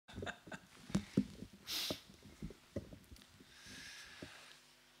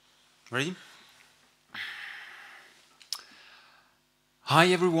Ready? Hi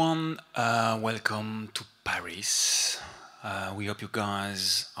everyone, welcome to Paris. We hope you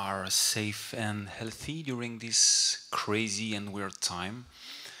guys are safe and healthy during this crazy and weird time.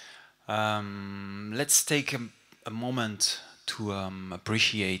 Let's take a moment to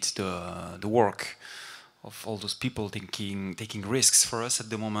appreciate the work of all those people taking risks for us at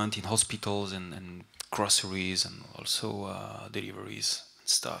the moment in hospitals and groceries and also deliveries and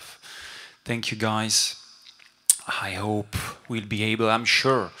stuff. Thank you guys. I hope I'm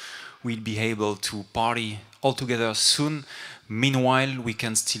sure we'll be able to party all together soon. Meanwhile, we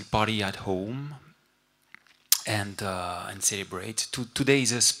can still party at home and celebrate. Today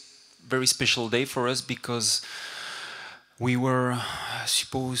is a very special day for us because we were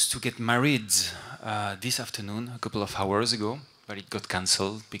supposed to get married this afternoon, a couple of hours ago, but it got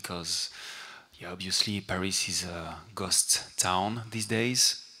cancelled because, yeah, obviously Paris is a ghost town these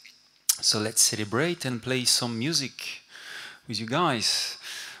days. So let's celebrate and play some music with you guys.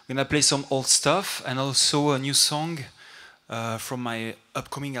 We're gonna play some old stuff and also a new song from my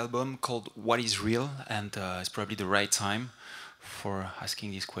upcoming album called What is Real, and it's probably the right time for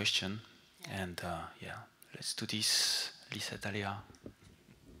asking this question. And yeah, let's do this. Liset Alea.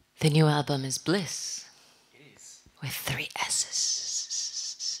 The new album is Bliss. It is. With 3 S's.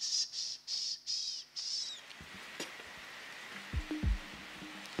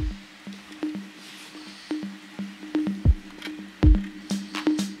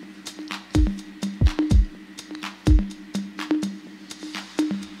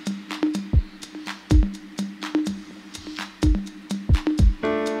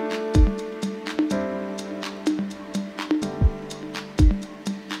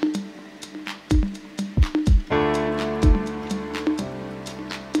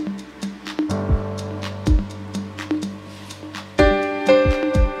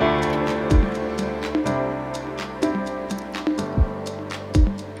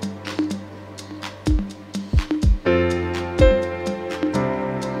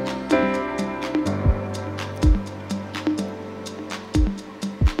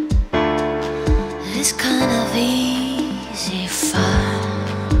 It's kind of easy fun.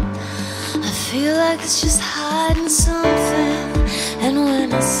 I feel like it's just hiding something. And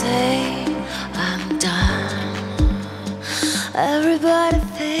when I say I'm done, everybody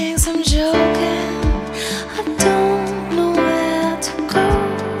thinks I'm joking. I don't know where to go.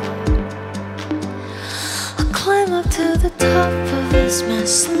 I climb up to the top of this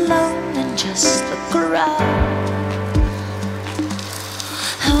mess alone and just look around.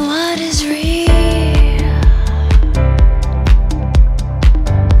 And what is real?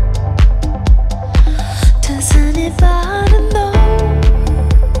 Does anybody know?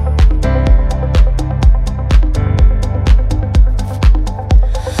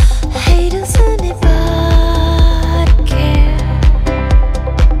 Hey, does anybody care?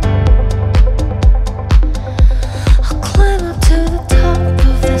 I'll climb up to the top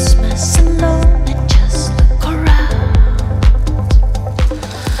of this mess alone and just look around.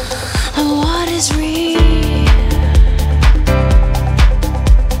 And what is real?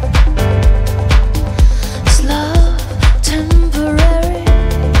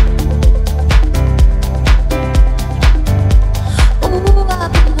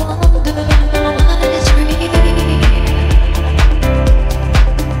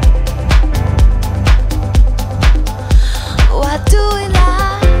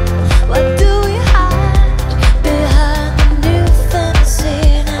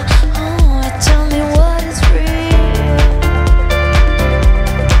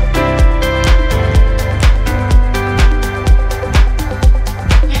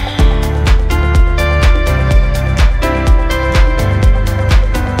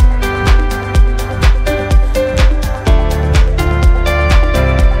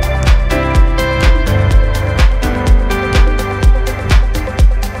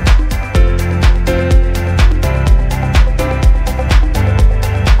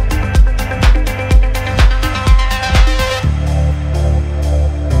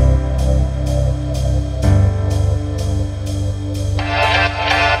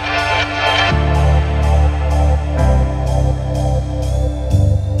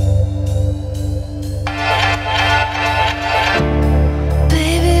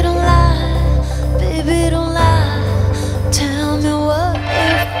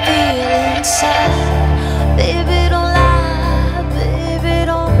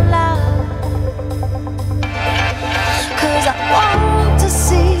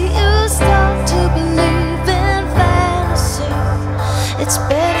 It's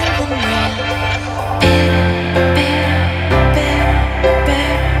better than real.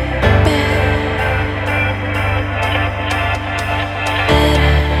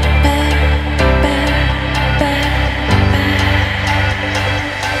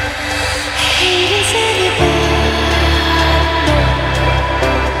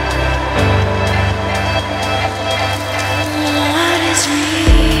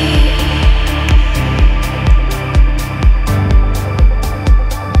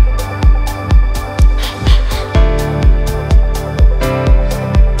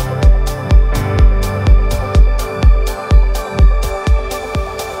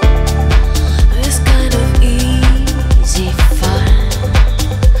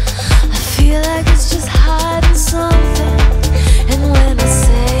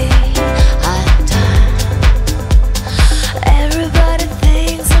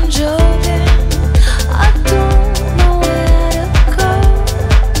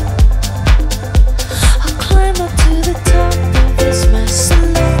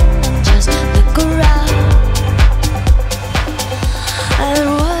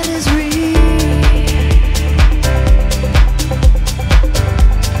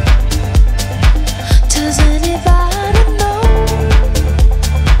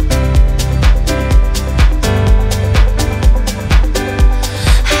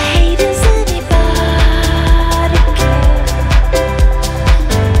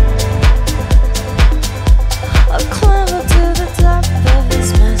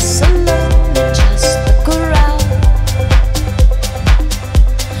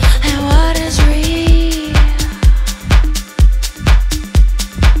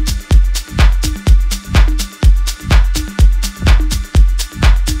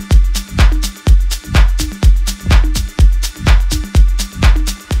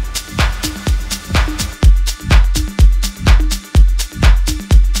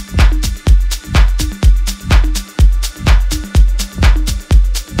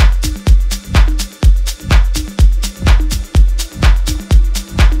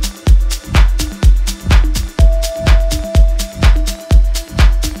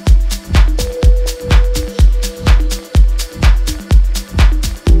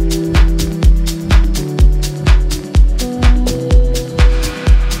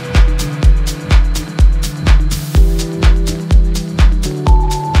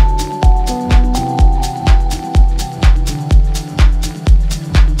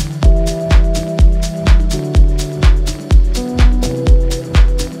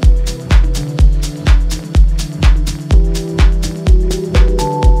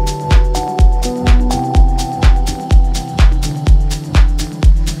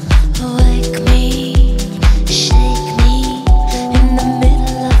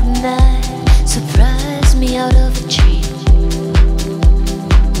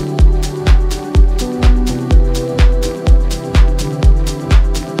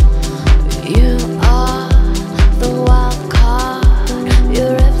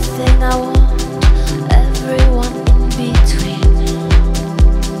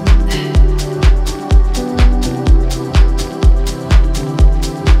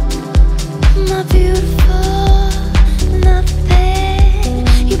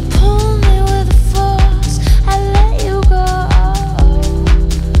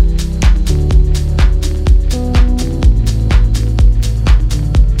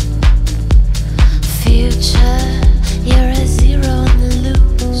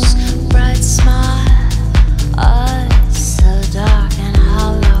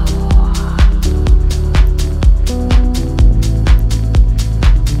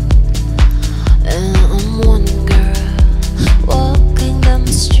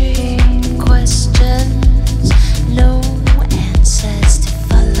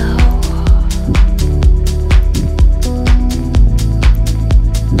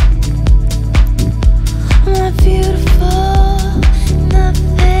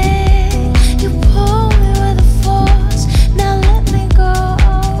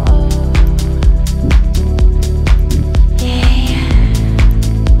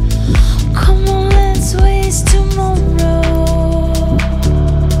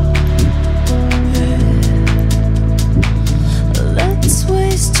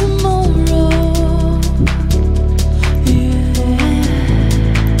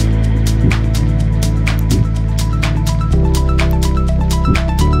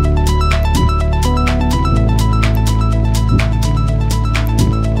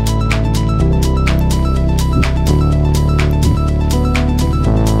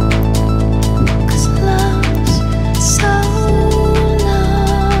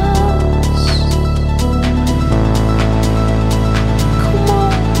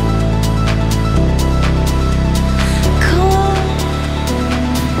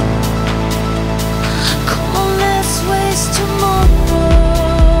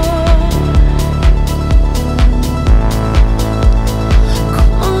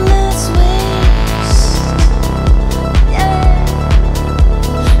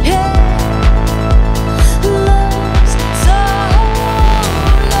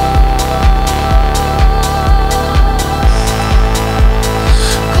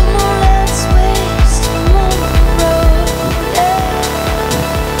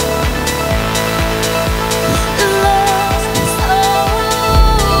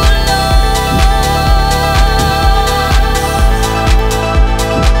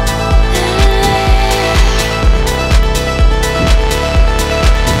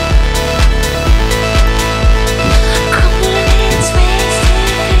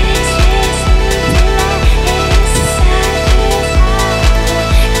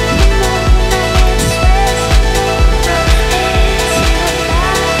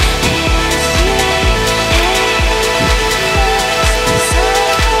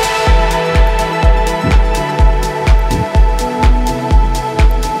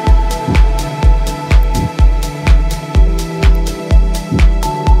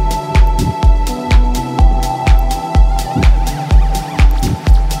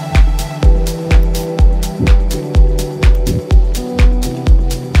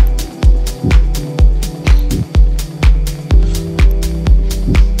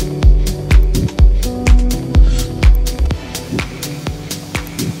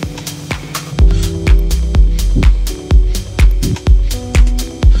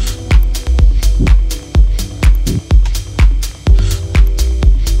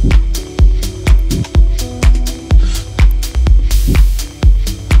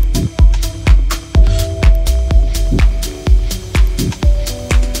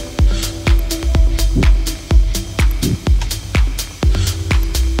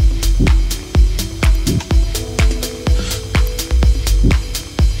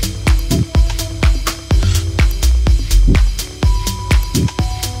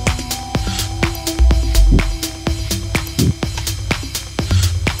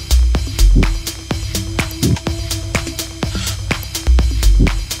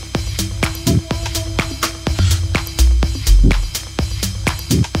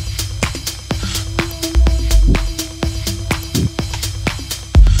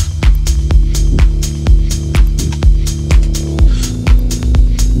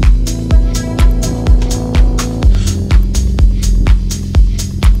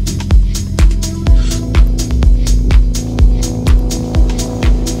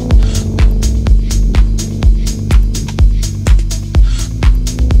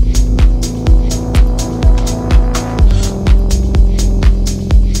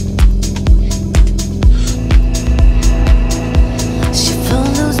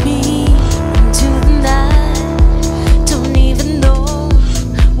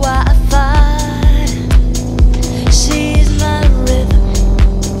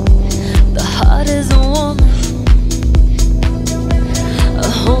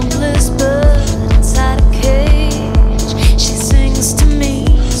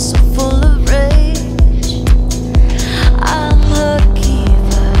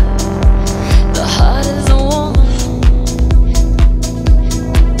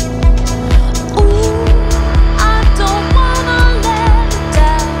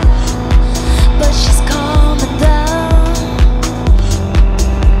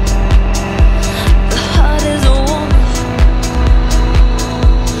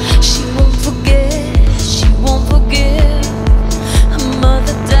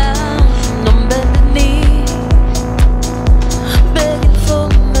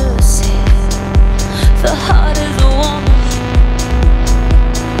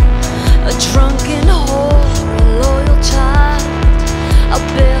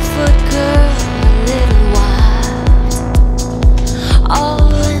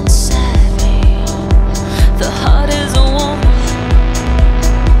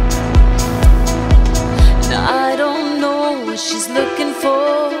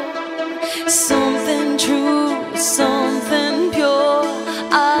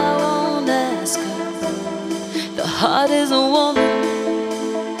 heart is a woman.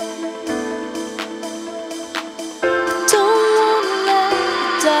 I don't wanna let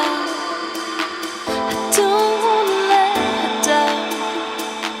her down. I don't wanna let her down.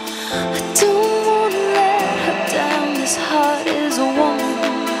 I don't wanna let her down. This heart is a woman.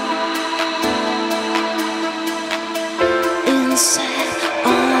 Inside,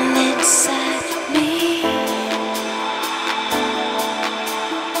 all inside me.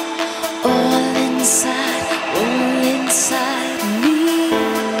 All inside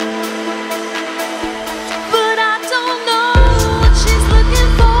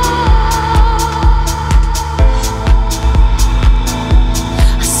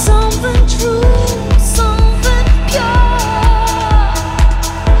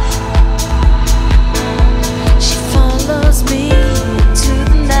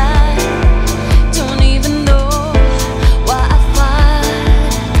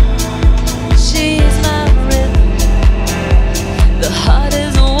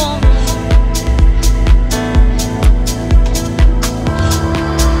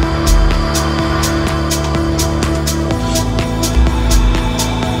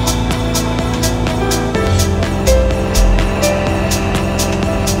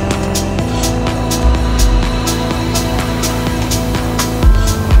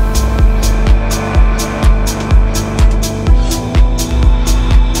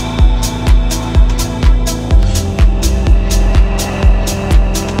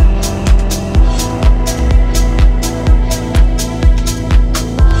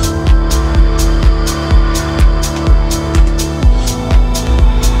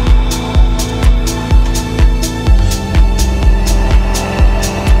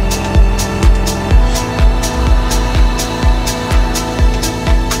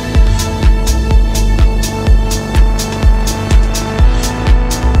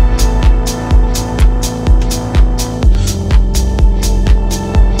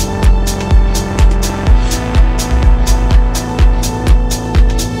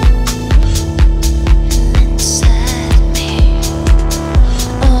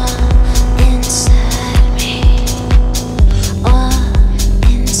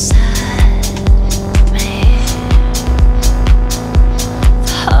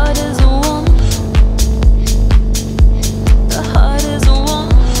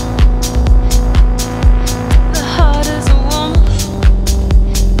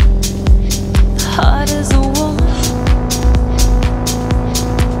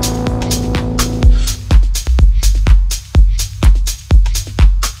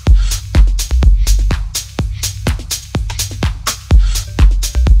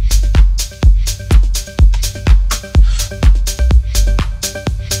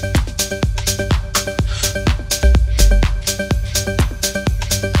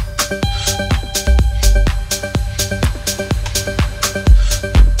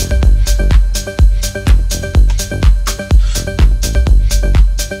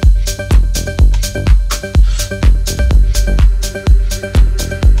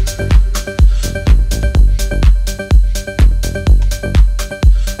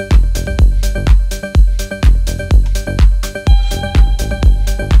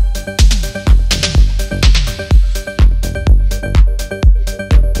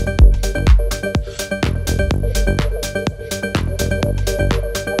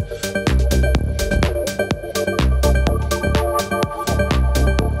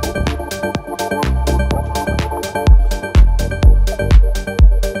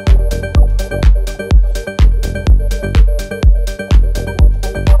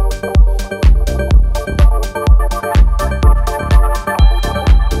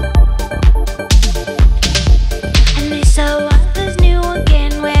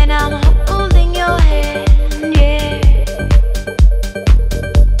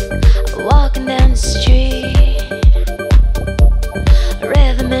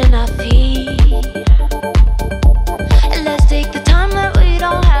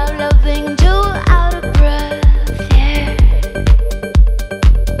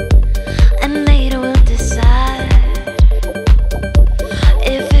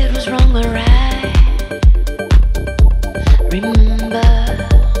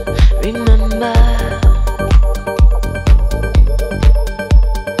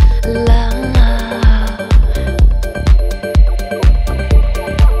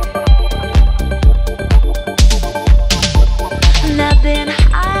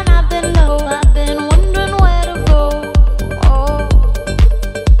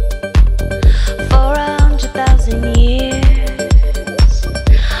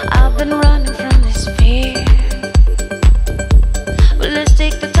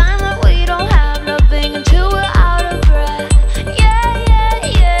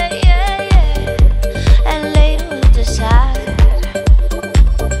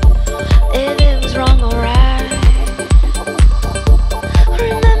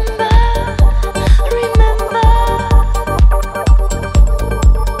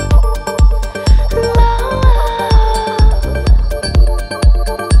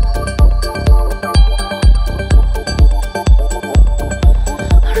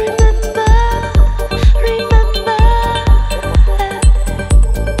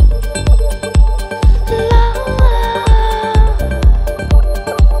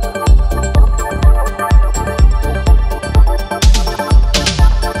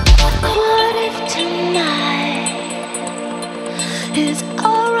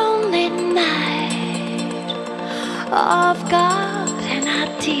I've got an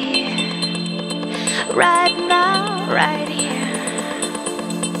idea right now, right here.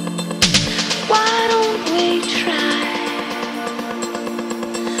 Why don't we try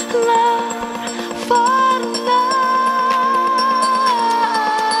love for love?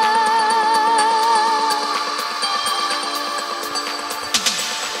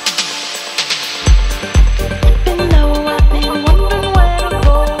 Been low, I've been wondering where to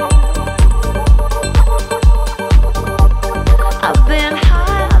go. I've been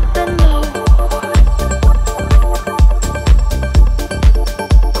high, I've been low.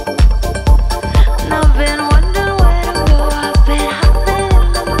 And I've been wondering where to go. I've been high, been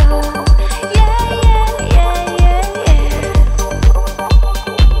low. Yeah, yeah, yeah, yeah, yeah.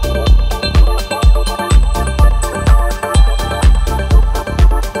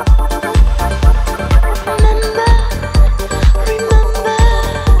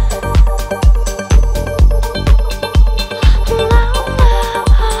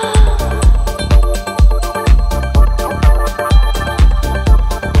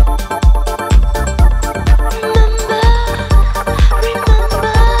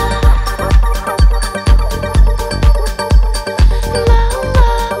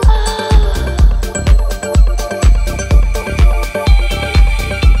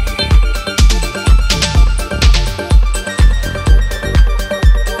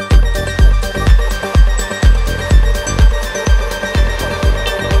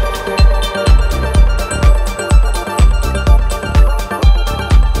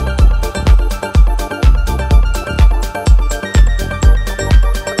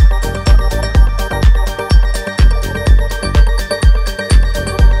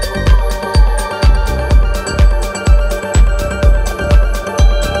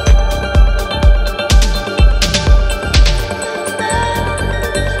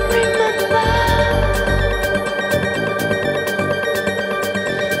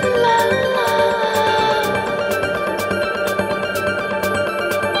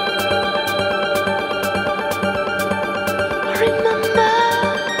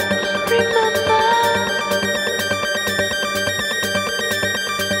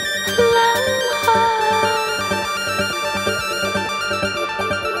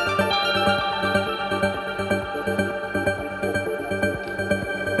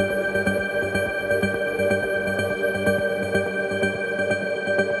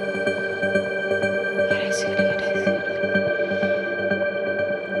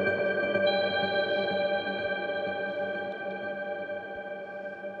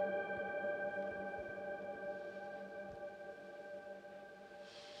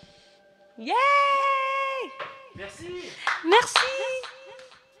 Yay! Merci. Merci.